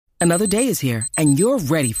Another day is here, and you're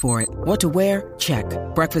ready for it. What to wear? Check.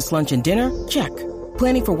 Breakfast, lunch, and dinner? Check.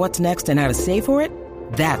 Planning for what's next and how to save for it?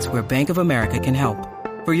 That's where Bank of America can help.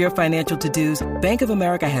 For your financial to-dos, Bank of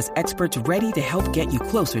America has experts ready to help get you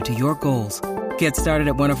closer to your goals. Get started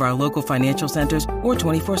at one of our local financial centers or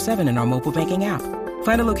 24/7 in our mobile banking app.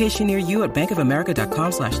 Find a location near you at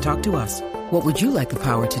bankofamerica.com/talktous. What would you like the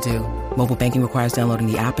power to do? Mobile banking requires downloading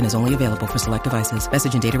the app and is only available for select devices.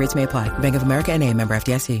 Message and data rates may apply. Bank of America N.A., member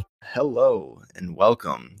FDIC. Hello and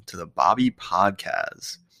welcome to the Bobby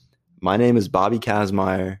Podcast. My name is Bobby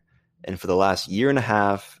Kazmaier, and for the last year and a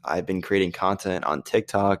half, I've been creating content on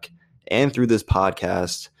TikTok and through this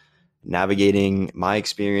podcast, navigating my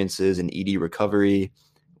experiences in ED recovery,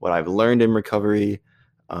 what I've learned in recovery,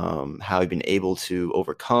 how I've been able to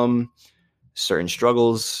overcome certain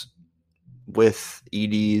struggles with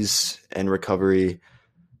EDs and recovery,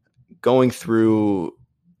 going through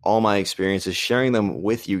all my experiences, sharing them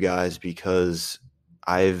with you guys because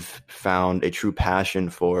I've found a true passion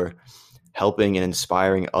for helping and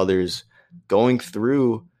inspiring others going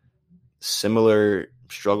through similar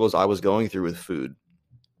struggles I was going through with food.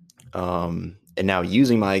 And now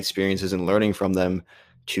using my experiences and learning from them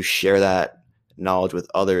to share that knowledge with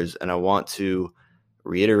others. And I want to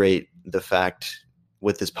reiterate the fact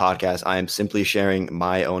with this podcast, I am simply sharing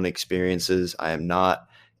my own experiences. I am not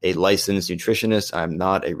a licensed nutritionist. I'm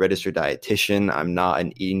not a registered dietitian. I'm not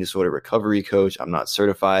an eating disorder recovery coach. I'm not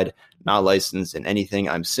certified, not licensed in anything.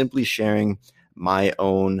 I'm simply sharing my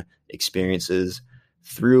own experiences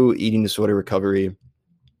through eating disorder recovery.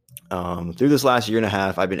 Through this last year and a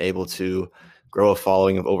half, I've been able to grow a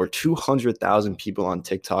following of over 200,000 people on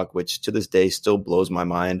TikTok, which to this day still blows my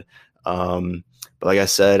mind. But like I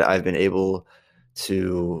said, I've been able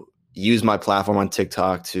to use my platform on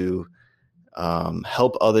TikTok to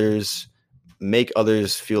help others, make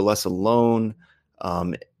others feel less alone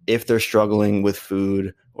if they're struggling with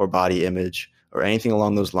food or body image or anything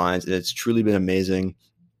along those lines. And it's truly been amazing.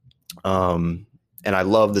 And I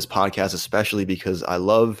love this podcast, especially because I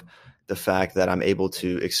love the fact that I'm able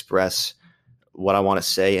to express what I want to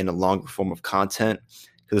say in a longer form of content,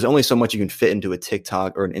 because there's only so much you can fit into a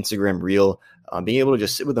TikTok or an Instagram reel. Being able to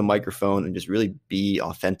just sit with a microphone and just really be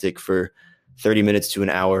authentic for 30 minutes to an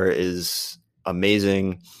hour is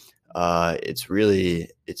amazing. It's truly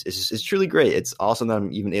great. It's awesome that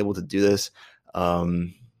I'm even able to do this.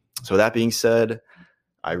 So that being said,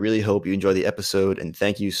 I really hope you enjoy the episode, and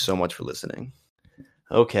thank you so much for listening.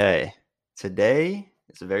 Okay, today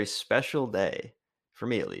is a very special day for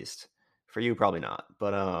me, at least. For you, probably not.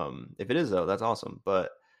 But if it is, though, that's awesome.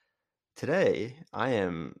 But today I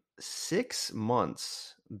am 6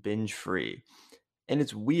 months binge free. And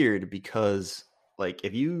it's weird because, like,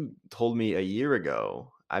 if you told me a year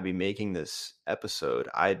ago I'd be making this episode,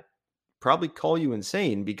 I'd probably call you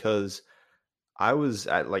insane, because I was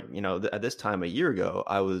at, like, at this time a year ago,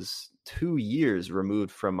 I was 2 years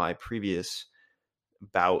removed from my previous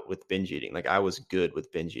bout with binge eating. Like, I was good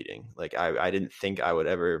with binge eating. Like, I didn't think I would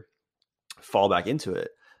ever fall back into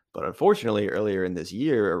it. But unfortunately, earlier in this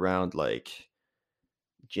year, around like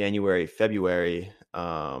January, February,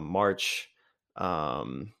 March,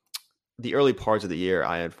 the early parts of the year,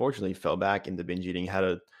 I unfortunately fell back into binge eating, had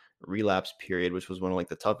a relapse period, which was one of like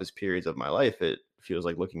the toughest periods of my life. It feels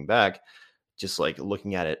like, looking back, just like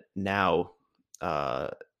looking at it now,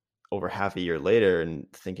 over half a year later,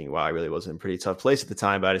 and thinking, wow, I really was in a pretty tough place at the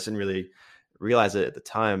time, but I just didn't really realize it at the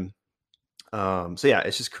time. So yeah,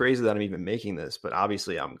 it's just crazy that I'm even making this, but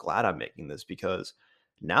obviously I'm glad I'm making this, because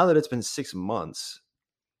now that it's been 6 months,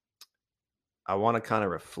 I want to kind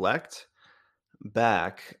of reflect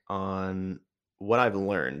back on what I've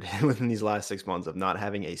learned within these last 6 months of not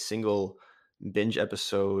having a single binge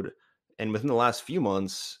episode, and within the last few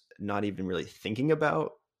months, not even really thinking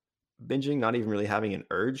about binging, not even really having an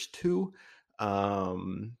urge to,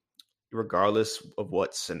 regardless of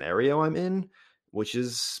what scenario I'm in, which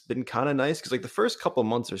has been kind of nice, because like the first couple of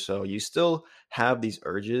months or so, you still have these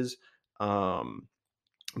urges,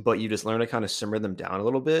 but you just learn to kind of simmer them down a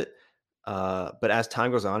little bit. But as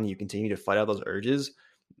time goes on, you continue to fight out those urges.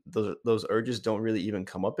 Those urges don't really even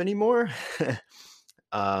come up anymore.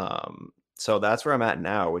 So that's where I'm at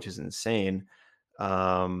now, which is insane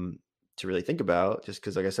to really think about. Just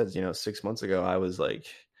because, like I said, 6 months ago, I was like,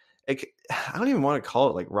 I don't even want to call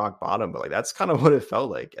it like rock bottom, but like that's kind of what it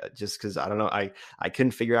felt like. Just because I don't know, I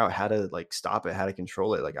couldn't figure out how to like stop it, how to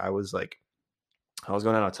control it. Like I was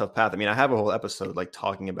going on a tough path. I mean, I have a whole episode like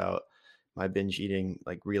talking about my binge eating,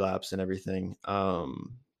 like relapse and everything. But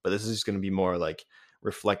this is just going to be more like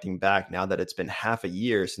reflecting back now that it's been half a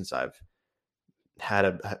year since I've had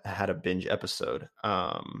a binge episode.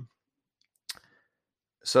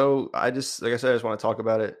 So like I said, I just want to talk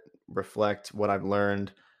about it, reflect what I've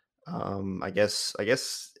learned. I guess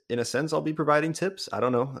in a sense I'll be providing tips. I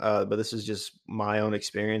don't know, but this is just my own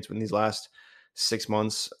experience in these last 6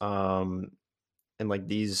 months. And like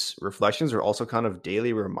these reflections are also kind of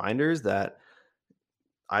daily reminders that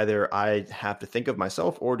either I have to think of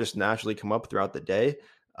myself or just naturally come up throughout the day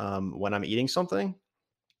when I'm eating something.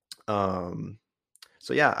 Um,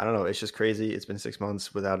 so yeah, I don't know. It's just crazy. It's been 6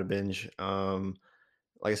 months without a binge.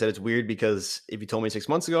 Like I said, it's weird because if you told me 6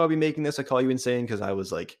 months ago I'd be making this, I'd call you insane because I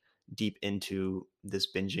was like deep into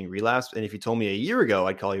this binging relapse. And if you told me a year ago,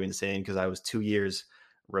 I'd call you insane because I was 2 years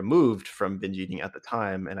removed from binge eating at the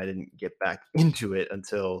time and I didn't get back into it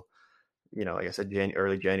until, like I said,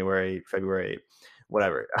 early January, February,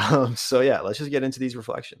 whatever. So yeah, let's just get into these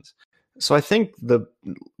reflections. So I think the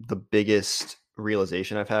biggest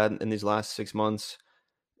realization I've had in these last 6 months,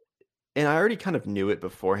 and I already kind of knew it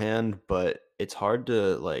beforehand, but it's hard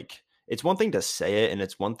to like it's one thing to say it and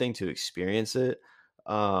it's one thing to experience it.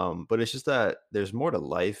 But it's just that there's more to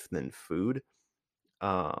life than food.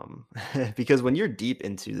 Um because when you're deep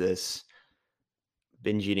into this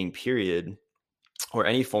binge eating period or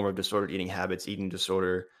any form of disordered eating habits, eating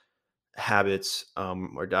disorder habits,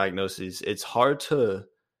 or diagnoses, it's hard to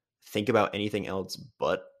think about anything else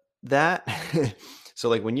but that. So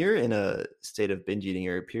like when you're in a state of binge eating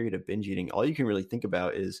or a period of binge eating, all you can really think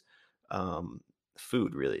about is um,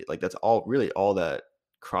 food. Really, like that's all that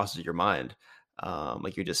crosses your mind.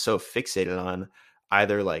 Like you're just so fixated on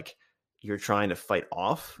either like you're trying to fight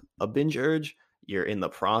off a binge urge, you're in the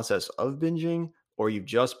process of binging, or you've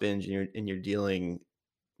just binged and you're dealing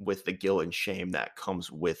with the guilt and shame that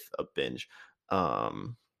comes with a binge.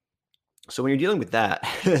 Um, so when you're dealing with that,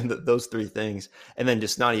 those three things, and then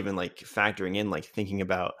just not even like factoring in like thinking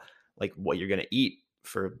about like what you're gonna eat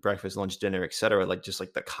for breakfast, lunch, dinner, etc., like just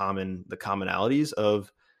like the commonalities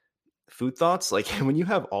of food thoughts, like when you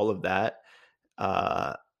have all of that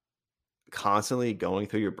uh constantly going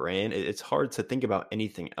through your brain, it's hard to think about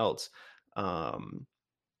anything else. Um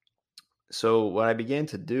so what I began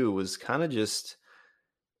to do was kind of just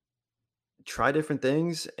try different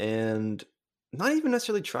things and not even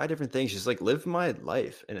necessarily try different things, just like live my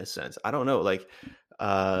life in a sense. I don't know, like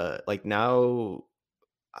now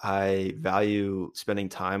I value spending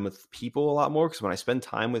time with people a lot more because when I spend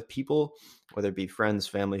time with people, whether it be friends,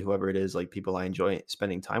 family, whoever it is, like people I enjoy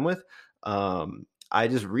spending time with, I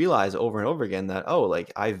just realize over and over again that, oh,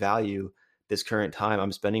 like I value this current time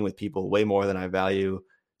I'm spending with people way more than I value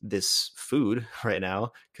this food right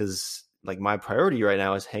now. Cause like my priority right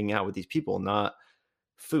now is hanging out with these people, not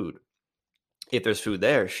food. If there's food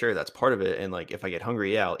there, sure, that's part of it. And like if I get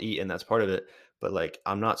hungry, yeah, I'll eat and that's part of it. But like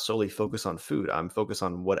I'm not solely focused on food. I'm focused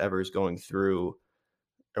on whatever's going through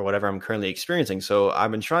or whatever I'm currently experiencing. So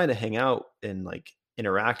I've been trying to hang out and like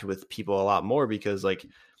interact with people a lot more because like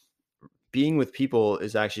being with people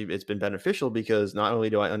is actually it's been beneficial because not only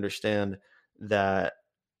do I understand that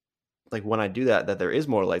like when I do that that there is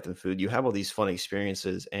more life than food, you have all these fun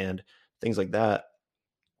experiences and things like that.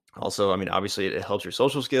 Also, I mean, obviously it helps your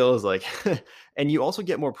social skills, like, and you also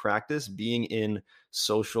get more practice being in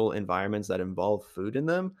social environments that involve food in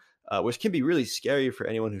them, which can be really scary for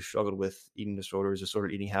anyone who struggled with eating disorders,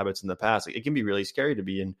 disordered eating habits in the past. Like, it can be really scary to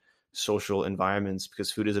be in social environments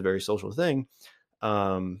because food is a very social thing.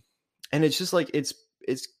 Um, and it's just like it's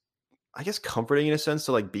I guess comforting in a sense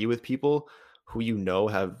to like be with people who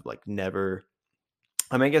have like never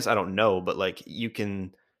I mean, I guess I don't know, but like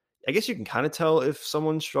I guess you can kind of tell if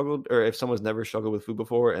someone struggled or if someone's never struggled with food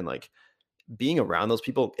before. And like being around those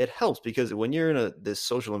people, it helps because when you're in this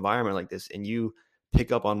social environment like this and you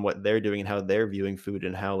pick up on what they're doing and how they're viewing food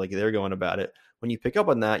and how like they're going about it, when you pick up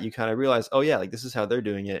on that, you kind of realize, oh yeah, like this is how they're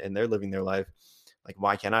doing it and they're living their life. Like,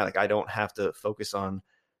 why can't I? Like, I don't have to focus on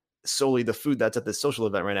solely the food that's at this social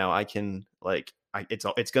event right now. I can like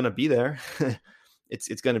it's gonna be there.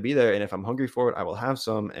 It's gonna be there, and if I'm hungry for it, I will have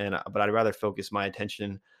some. And but I'd rather focus my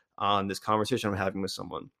attention on this conversation I'm having with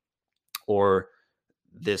someone, or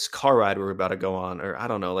this car ride we're about to go on, or I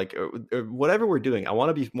don't know, like or whatever we're doing. I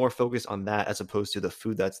want to be more focused on that as opposed to the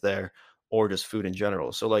food that's there, or just food in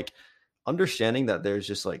general. So like understanding that there's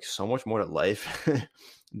just like so much more to life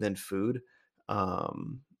than food,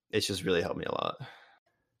 it's just really helped me a lot.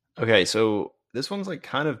 Okay, so this one's like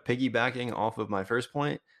kind of piggybacking off of my first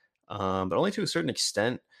point, but only to a certain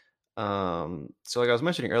extent. So like I was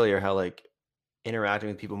mentioning earlier, how like interacting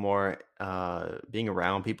with people more, being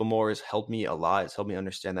around people more has helped me a lot. It's helped me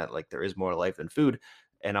understand that like there is more to life than food.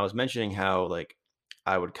 And I was mentioning how like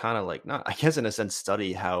I would kind of like not, I guess in a sense,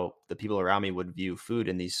 study how the people around me would view food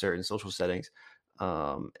in these certain social settings,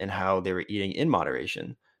 and how they were eating in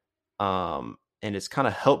moderation. And it's kind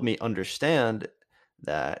of helped me understand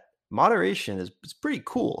that moderation is pretty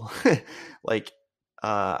cool. Like,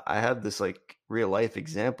 I have this like real life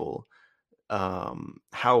example,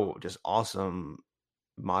 how just awesome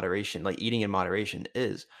moderation, like eating in moderation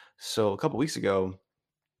is. So a couple weeks ago,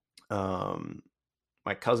 um,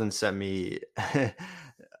 my cousin sent me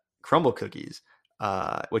crumble cookies,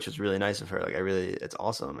 which was really nice of her. Like, it's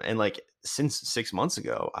awesome. And like, since 6 months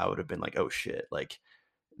ago, I would have been like, oh shit, like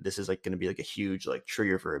this is like going to be like a huge like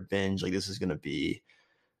trigger for a binge. Like, this is going to be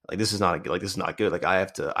like, this is not good. Like, I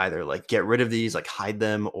have to either like get rid of these, like hide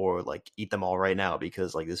them, or like eat them all right now,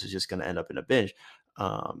 because like this is just going to end up in a binge.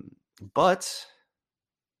 But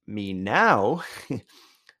me now,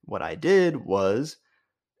 what I did was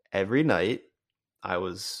every night I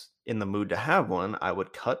was in the mood to have one, I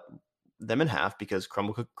would cut them in half, because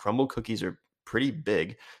crumble cookies are pretty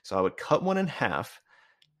big. So I would cut one in half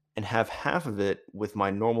and have half of it with my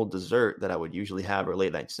normal dessert that I would usually have, or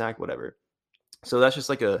late night snack, whatever. So that's just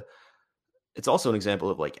like it's also an example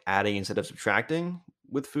of like adding instead of subtracting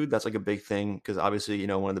with food. That's like a big thing, because obviously,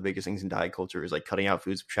 one of the biggest things in diet culture is like cutting out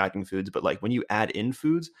foods, subtracting foods. But like when you add in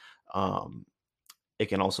foods, um, it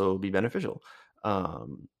can also be beneficial.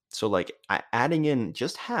 So like adding in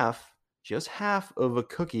just half of a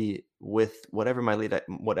cookie with whatever my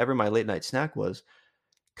late night snack was,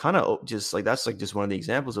 kind of just like, that's like just one of the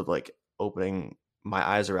examples of like opening my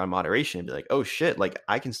eyes around moderation, and be like, oh shit, like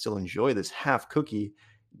I can still enjoy this half cookie,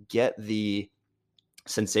 get the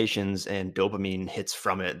sensations and dopamine hits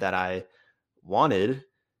from it that I wanted,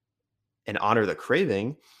 and honor the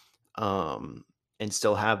craving, um, and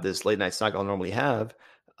still have this late night snack I'll normally have,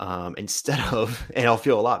 instead of, and I'll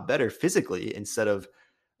feel a lot better physically, instead of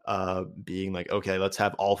being like, okay, let's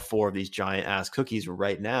have all four of these giant ass cookies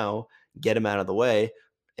right now, get them out of the way,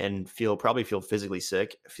 and probably feel physically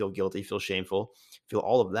sick, feel guilty, feel shameful, feel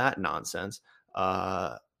all of that nonsense.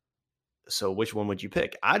 So which one would you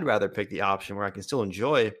pick? I'd rather pick the option where I can still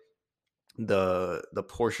enjoy the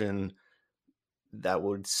portion that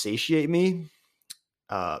would satiate me,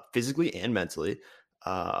 physically and mentally,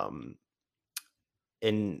 um,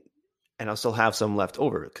 and I'll still have some left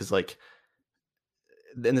over, because like,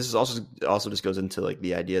 and this is also just goes into like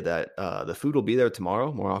the idea that the food will be there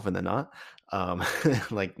tomorrow more often than not. Um,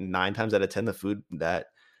 like 9 times out of 10, the food that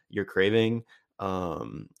you're craving,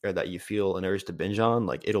 or that you feel an urge to binge on,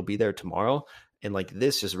 like it'll be there tomorrow. And like,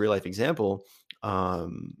 this just real life example,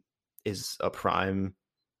 is a prime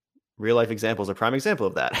real life example is a prime example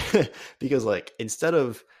of that. Because like, instead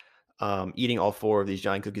of eating all four of these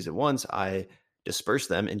giant cookies at once, I dispersed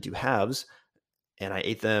them into halves, and I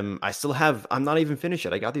ate them. I'm not even finished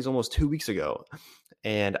yet. I got these almost 2 weeks ago,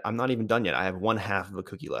 and I'm not even done yet. I have one half of a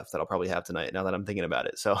cookie left that I'll probably have tonight, now that I'm thinking about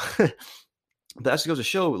it. So that just goes to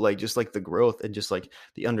show like, just like the growth, and just like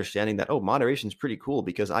the understanding that, oh, moderation is pretty cool,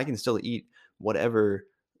 because I can still eat whatever.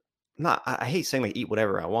 Not, I hate saying like eat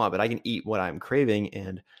whatever I want, but I can eat what I'm craving,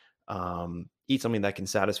 and eat something that can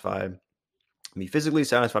satisfy me physically,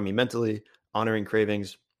 satisfy me mentally, honoring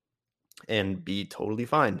cravings, and be totally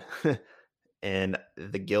fine. And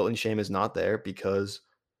the guilt and shame is not there, because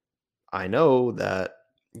I know that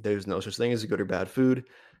there's no such thing as a good or bad food,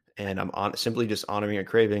 and simply just honoring a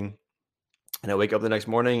craving. And I wake up the next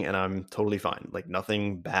morning and I'm totally fine. Like,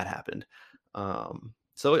 nothing bad happened.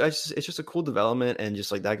 So it's just a cool development, and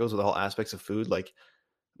just like that goes with all aspects of food. Like,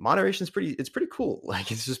 moderation is it's pretty cool.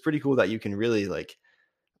 Like, it's just pretty cool that you can really like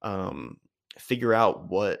um, figure out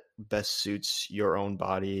what best suits your own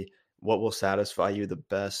body, what will satisfy you the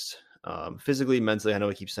best, physically, mentally. I know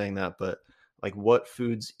I keep saying that, but like, what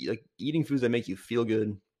foods, like eating foods that make you feel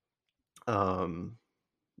good, um,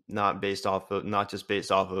 not just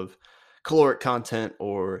based off of caloric content,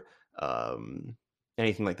 or um,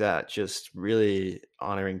 anything like that. Just really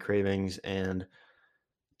honoring cravings and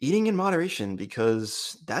eating in moderation,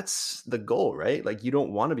 because that's the goal, right? Like, you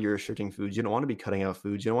don't want to be restricting foods, you don't want to be cutting out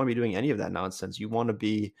foods, you don't want to be doing any of that nonsense.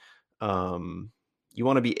 Um you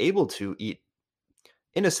want to be able to eat,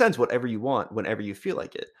 in a sense, whatever you want whenever you feel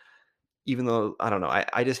like it. Even though, I don't know,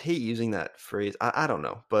 I just hate using that phrase. I don't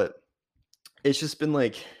know, but it's just been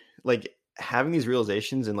like having these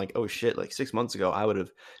realizations, and like, oh shit, like 6 months ago I would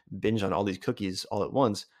have binged on all these cookies all at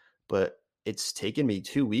once, but it's taken me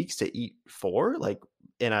 2 weeks to eat four. Like,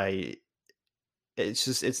 and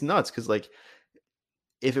it's nuts, because like,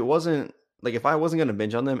 if I wasn't going to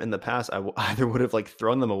binge on them in the past, either would have like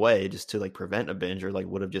thrown them away just to like prevent a binge, or like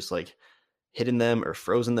would have just like hidden them or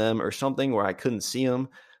frozen them or something where I couldn't see them.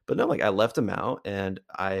 But no, like, I left them out, and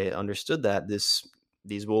I understood that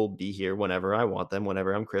these will be here whenever I want them,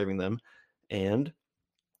 whenever I'm craving them. And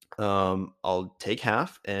I'll take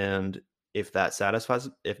half, and if that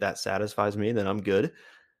satisfies me, then I'm good.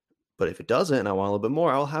 But if it doesn't and I want a little bit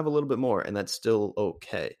more, I'll have a little bit more, and that's still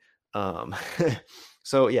okay. Um,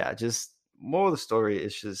 so yeah, just moral of the story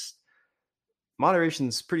is just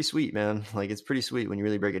moderation's pretty sweet, man. Like it's pretty sweet when you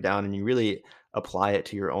really break it down and you really apply it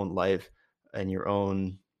to your own life and your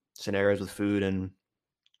own scenarios with food. And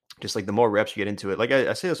just like the more reps you get into it, like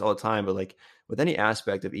I say this all the time, but like with any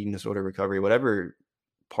aspect of eating disorder recovery, whatever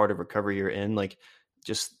part of recovery you're in, like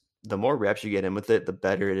just the more reps you get in with it, the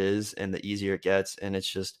better it is and the easier it gets. And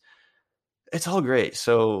it's all great.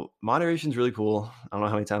 So moderation is really cool. I don't know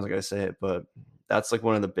how many times I gotta say it, but that's like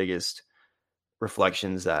one of the biggest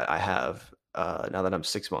reflections that I have now that I'm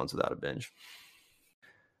 6 months without a binge.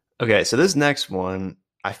 Okay, so this next one,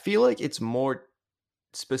 I feel like it's more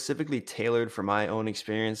specifically tailored for my own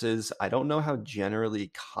experiences. I don't know how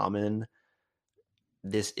generally common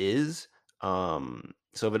this is.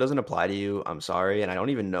 So if it doesn't apply to you, I'm sorry, and I don't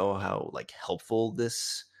even know how like helpful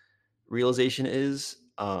this realization is.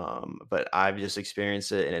 But I've just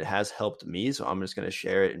experienced it and it has helped me. So I'm just going to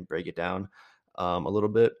share it and break it down a little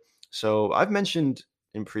bit. So I've mentioned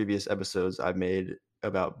in previous episodes I've made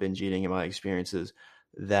about binge eating and my experiences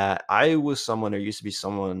that I was someone or used to be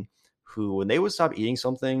someone who, when they would stop eating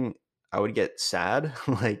something, I would get sad.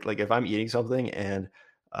 Like if I'm eating something and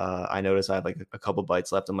I notice I have like a couple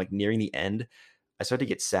bites left, I'm like nearing the end, I start to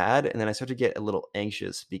get sad, and then I start to get a little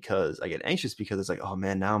anxious because it's like, oh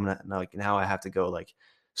man, now I'm not like now I have to go like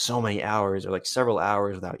so many hours or like several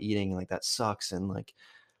hours without eating, and like that sucks, and like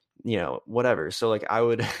whatever. So like I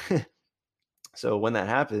would so when that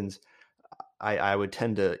happens, I would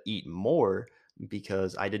tend to eat more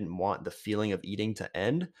because I didn't want the feeling of eating to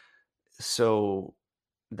end. So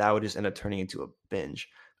that would just end up turning into a binge.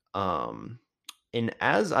 Um, and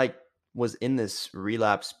as I was in this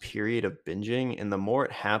relapse period of binging, and the more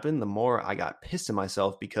it happened, the more I got pissed at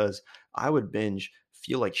myself because I would binge,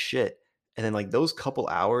 feel like shit, and then like those couple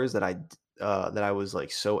hours that I was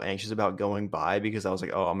like so anxious about going by because I was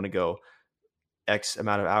like, oh, I'm gonna go X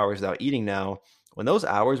amount of hours without eating now. When those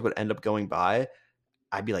hours would end up going by,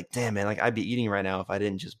 I'd be like, damn, man, like I'd be eating right now if I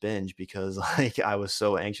didn't just binge because like I was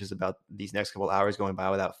so anxious about these next couple hours going by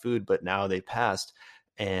without food, but now they passed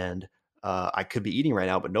and I could be eating right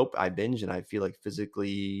now, but nope, I binge and I feel like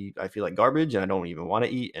physically, I feel like garbage and I don't even want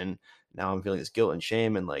to eat. And now I'm feeling this guilt and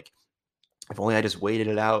shame. And like, if only I just waited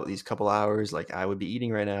it out these couple hours, like I would be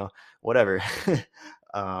eating right now, whatever.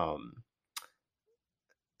 um,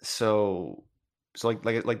 so like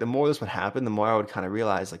the more this would happen, the more I would kind of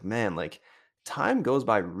realize like, man, like time goes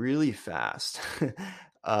by really fast.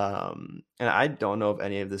 And I don't know if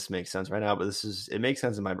any of this makes sense right now, but it makes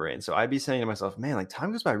sense in my brain. So I'd be saying to myself, man, like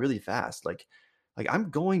time goes by really fast. Like I'm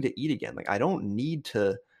going to eat again. Like I don't need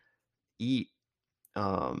to eat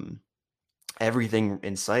um everything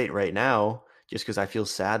in sight right now just because I feel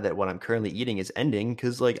sad that what I'm currently eating is ending.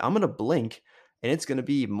 Cause like I'm gonna blink and it's gonna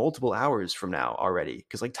be multiple hours from now already.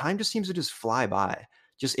 Cause like time just seems to just fly by,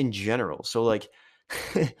 just in general. So like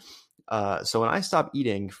so when I stopped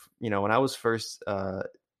eating, when I was first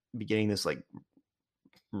beginning this like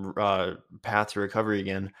path to recovery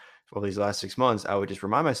again for these last 6 months, I would just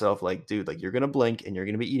remind myself, like, dude, like you're gonna blink and you're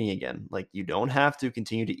gonna be eating again. Like you don't have to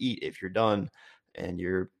continue to eat if you're done and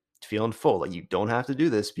you're feeling full. Like you don't have to do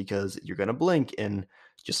this because you're gonna blink and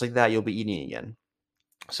just like that, you'll be eating again.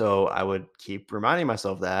 So I would keep reminding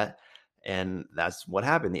myself that. And that's what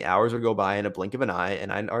happened. The hours would go by in a blink of an eye,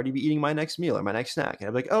 and I'd already be eating my next meal or my next snack. And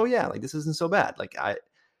I'd be like, oh yeah, like this isn't so bad. Like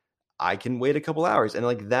I can wait a couple hours. And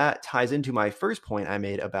like that ties into my first point I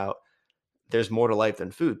made about there's more to life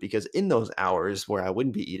than food, because in those hours where I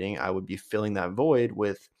wouldn't be eating, I would be filling that void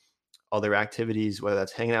with other activities, whether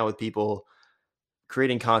that's hanging out with people,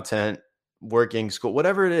 creating content, working, school,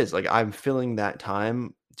 whatever it is. Like I'm filling that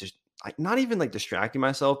time just not even like distracting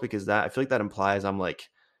myself, because that I feel like that implies I'm like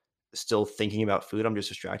still thinking about food. I'm just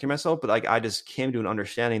distracting myself. But like I just came to an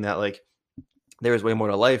understanding that like there is way more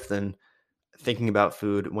to life than thinking about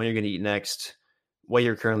food, when you're going to eat next, what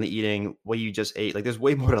you're currently eating, what you just ate. Like there's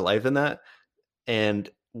way more to life than that. And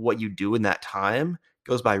what you do in that time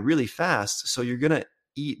goes by really fast. So you're going to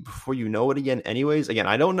eat before you know it again anyways. Again,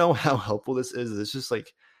 I don't know how helpful this is. It's just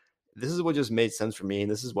like, this is what just made sense for me. And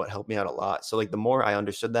this is what helped me out a lot. So like the more I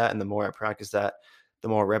understood that and the more I practiced that, the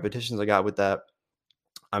more repetitions I got with that,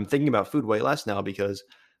 I'm thinking about food way less now, because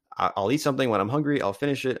I'll eat something when I'm hungry. I'll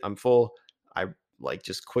finish it. I'm full. I like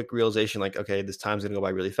just quick realization, like, okay, this time's going to go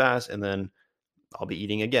by really fast. And then I'll be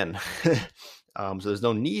eating again. So there's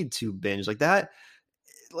no need to binge like that.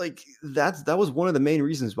 Like that was one of the main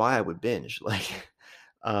reasons why I would binge. Like,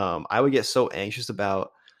 I would get so anxious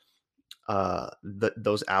about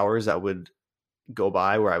those hours that would go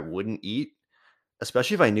by where I wouldn't eat,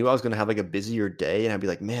 especially if I knew I was going to have like a busier day, and I'd be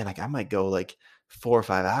like, man, like I might go like 4 or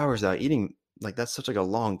 5 hours without eating. Like that's such like a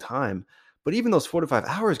long time. But even those 4 to 5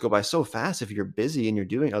 hours go by so fast if you're busy and you're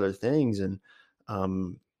doing other things. And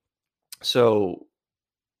um, so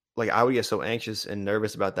like I would get so anxious and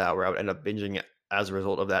nervous about that where I would end up binging as a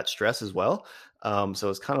result of that stress as well. So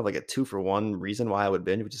it's kind of like a 2-for-1 reason why I would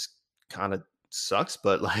binge, which is kind of sucks,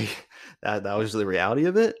 but like that was the reality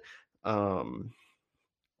of it. Um,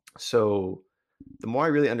 so the more I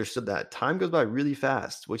really understood that, time goes by really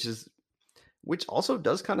fast, which also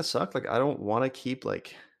does kind of suck. Like I don't want to keep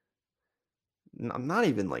like I'm not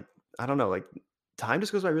even like I don't know, like time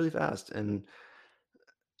just goes by really fast and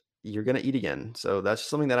you're gonna eat again. So that's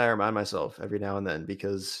something that I remind myself every now and then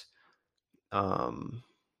because um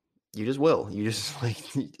you just will. You just like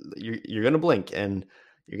you're gonna blink and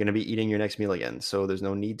you're gonna be eating your next meal again. So there's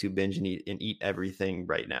no need to binge and eat everything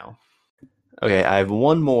right now. Okay, I have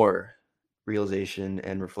one more realization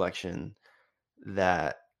and reflection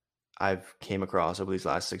that I've came across over these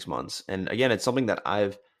last 6 months. And again, it's something that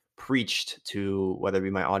I've preached to whether it be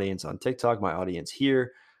my audience on TikTok, my audience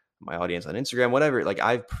here, my audience on Instagram, whatever. Like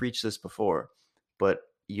I've preached this before, but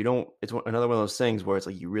you don't, it's another one of those things where it's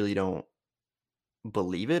like you really don't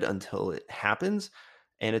believe it until it happens.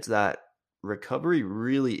 And it's that recovery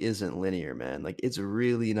really isn't linear, man. Like it's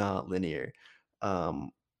really not linear.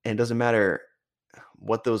 And it doesn't matter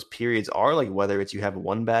what those periods are, like whether it's you have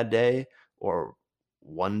one bad day or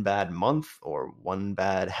one bad month or one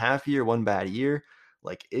bad half year, one bad year,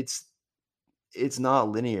 like it's not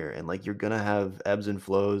linear, and like you're gonna have ebbs and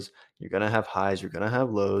flows, you're gonna have highs, you're gonna have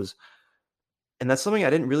lows. And that's something I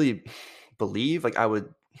didn't really believe. Like I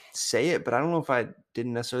would say it, but I don't know if I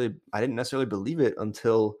didn't necessarily believe it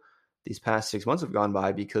until these past 6 months have gone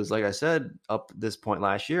by, because like I said, up this point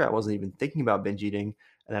last year, I wasn't even thinking about binge eating.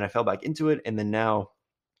 And then I fell back into it. And then now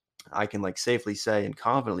I can like safely say and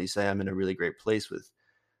confidently say I'm in a really great place with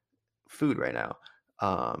food right now.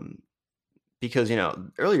 Um, because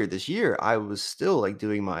earlier this year I was still like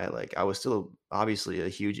doing my like I was still obviously a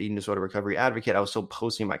huge eating disorder recovery advocate. I was still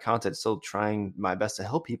posting my content, still trying my best to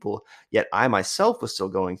help people, yet I myself was still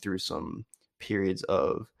going through some periods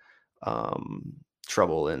of um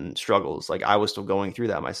trouble and struggles. Like I was still going through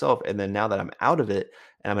that myself, and then now that I'm out of it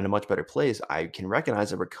and I'm in a much better place, I can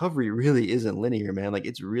recognize that recovery really isn't linear, man. Like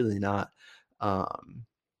it's really not. um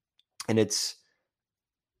and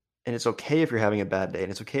it's okay if you're having a bad day,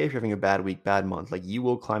 and it's okay if you're having a bad week, bad month. Like you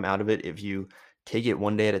will climb out of it if you take it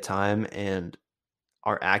one day at a time and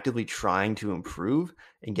are actively trying to improve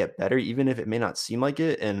and get better, even if it may not seem like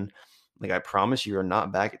it. And like I promise you are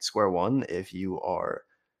not back at square one if you are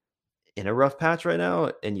in a rough patch right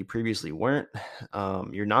now and you previously weren't.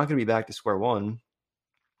 You're not going to be back to square one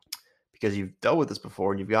because you've dealt with this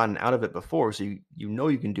before and you've gotten out of it before. So you know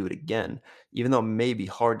you can do it again, even though it may be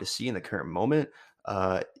hard to see in the current moment.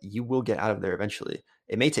 You will get out of there eventually.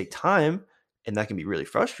 It may take time, and that can be really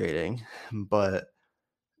frustrating, but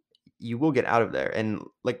you will get out of there. And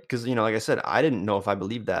like, because like I said, I didn't know if I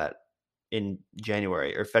believed that in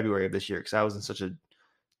January or February of this year because I was in such a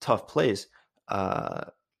tough place.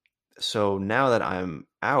 So now that I'm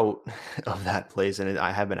out of that place, and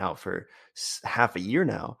I have been out for half a year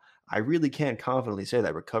now, I really can't confidently say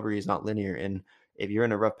that recovery is not linear. And if you're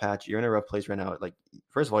in a rough patch, you're in a rough place right now. Like,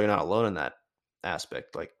 first of all, you're not alone in that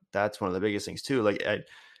aspect. Like, that's one of the biggest things too. Like,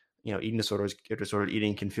 eating disorders, disordered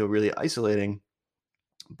eating can feel really isolating,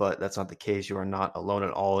 but that's not the case. You are not alone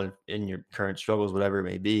at all in your current struggles, whatever it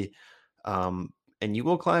may be. And you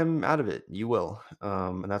will climb out of it. You will.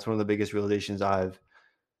 And that's one of the biggest realizations I've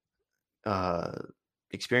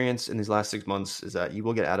experience in these last 6 months, is that you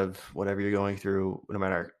will get out of whatever you're going through, no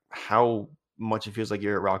matter how much it feels like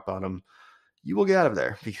you're at rock bottom. You will get out of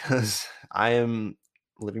there, because I am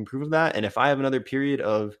living proof of that. And if I have another period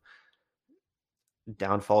of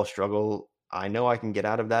downfall, struggle, I know I can get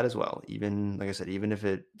out of that as well. Even, like I said, even if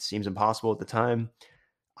it seems impossible at the time,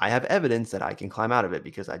 I have evidence that I can climb out of it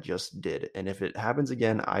because I just did. And if it happens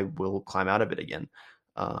again, I will climb out of it again.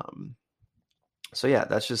 So yeah,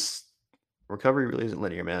 that's just, recovery really isn't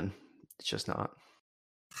linear, man. It's just not.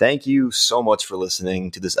 Thank you so much for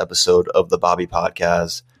listening to this episode of the Bobby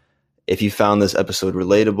Podcast. If you found this episode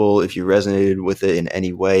relatable, if you resonated with it in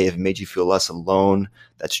any way, if it made you feel less alone,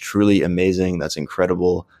 that's truly amazing. That's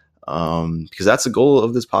incredible. Because that's the goal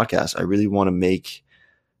of this podcast. I really want to make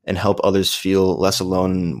and help others feel less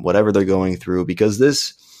alone in whatever they're going through, because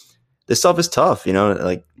this stuff is tough.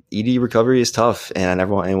 Like ED recovery is tough, and I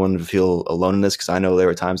never want anyone to feel alone in this, because I know there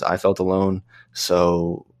were times I felt alone.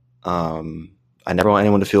 So I never want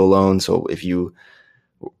anyone to feel alone. So if you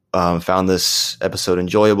found this episode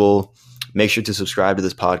enjoyable, make sure to subscribe to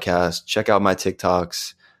this podcast. Check out my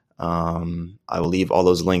TikToks. I will leave all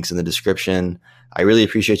those links in the description. I really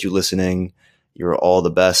appreciate you listening. You're all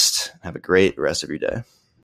the best. Have a great rest of your day.